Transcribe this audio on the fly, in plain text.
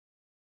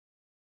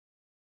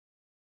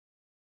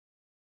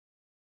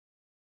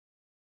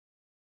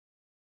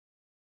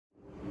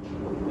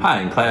Hi,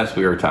 in class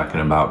we were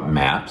talking about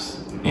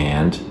maps,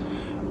 and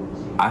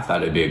I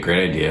thought it'd be a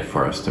great idea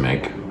for us to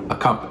make a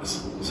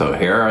compass. So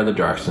here are the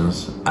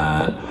directions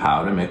on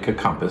how to make a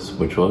compass,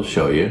 which will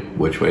show you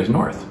which way is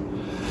north.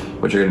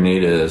 What you're gonna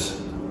need is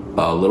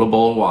a little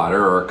bowl of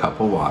water or a cup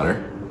of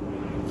water,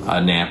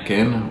 a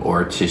napkin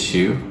or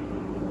tissue,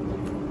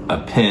 a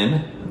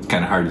pin, it's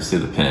kind of hard to see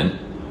the pin,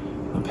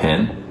 a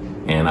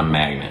pin, and a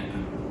magnet.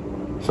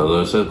 So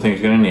those are the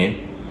things you're gonna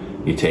need.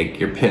 You take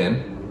your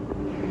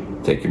pin,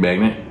 take your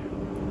magnet,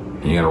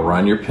 and you're gonna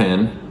run your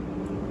pin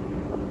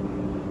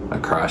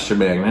across your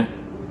magnet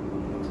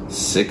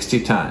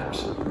 60 times.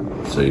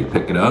 So you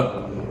pick it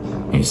up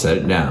and you set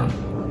it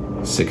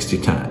down 60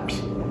 times.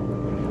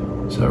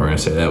 So we're gonna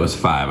say that was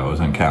 5, I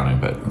wasn't counting,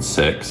 but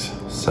 6,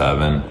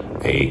 7,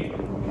 8,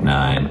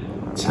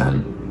 9,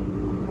 10,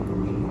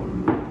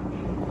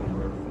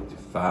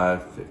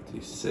 55,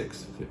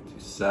 56,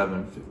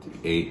 57,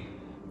 58,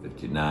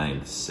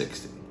 59,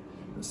 60.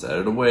 And set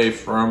it away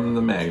from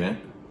the magnet.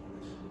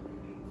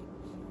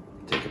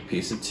 Take a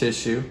piece of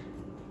tissue,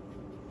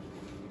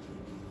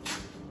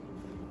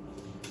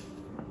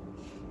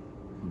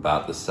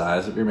 about the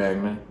size of your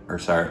magnet, or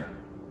sorry,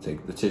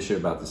 take the tissue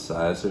about the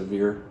size of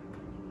your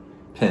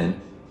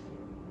pin,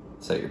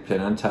 set your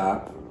pin on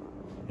top.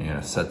 You're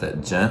gonna set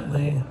that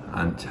gently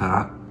on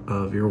top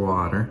of your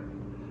water,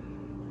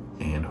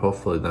 and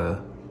hopefully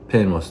the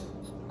pin will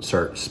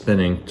start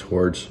spinning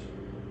towards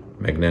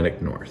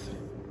magnetic north.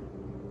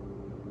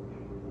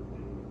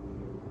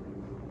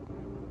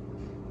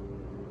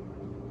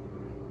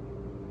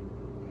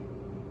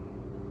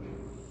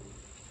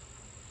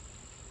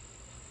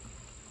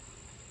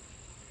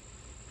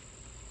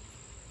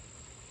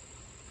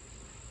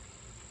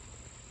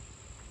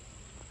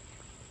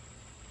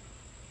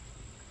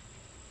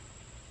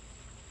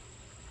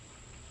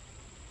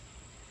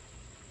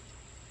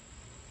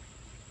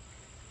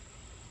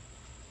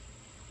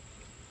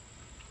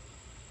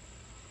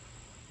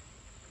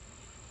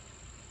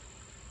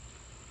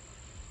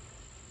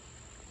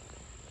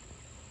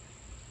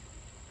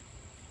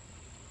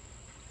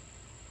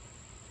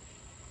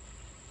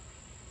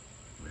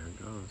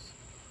 Goes.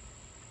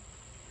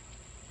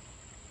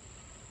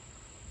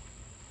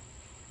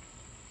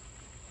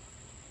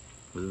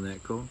 Wasn't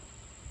that cool?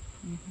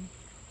 Mm-hmm.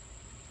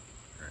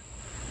 All right.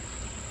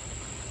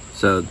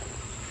 So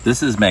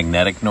this is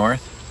magnetic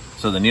north.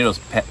 So the needle's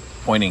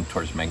pointing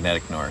towards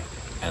magnetic north,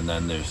 and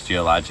then there's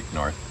geologic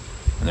north.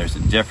 And there's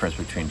a difference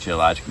between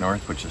geologic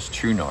north, which is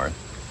true north,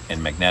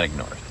 and magnetic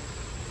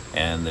north.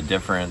 And the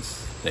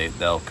difference,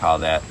 they'll call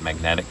that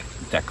magnetic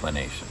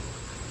declination.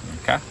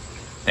 Okay?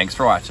 Thanks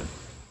for watching.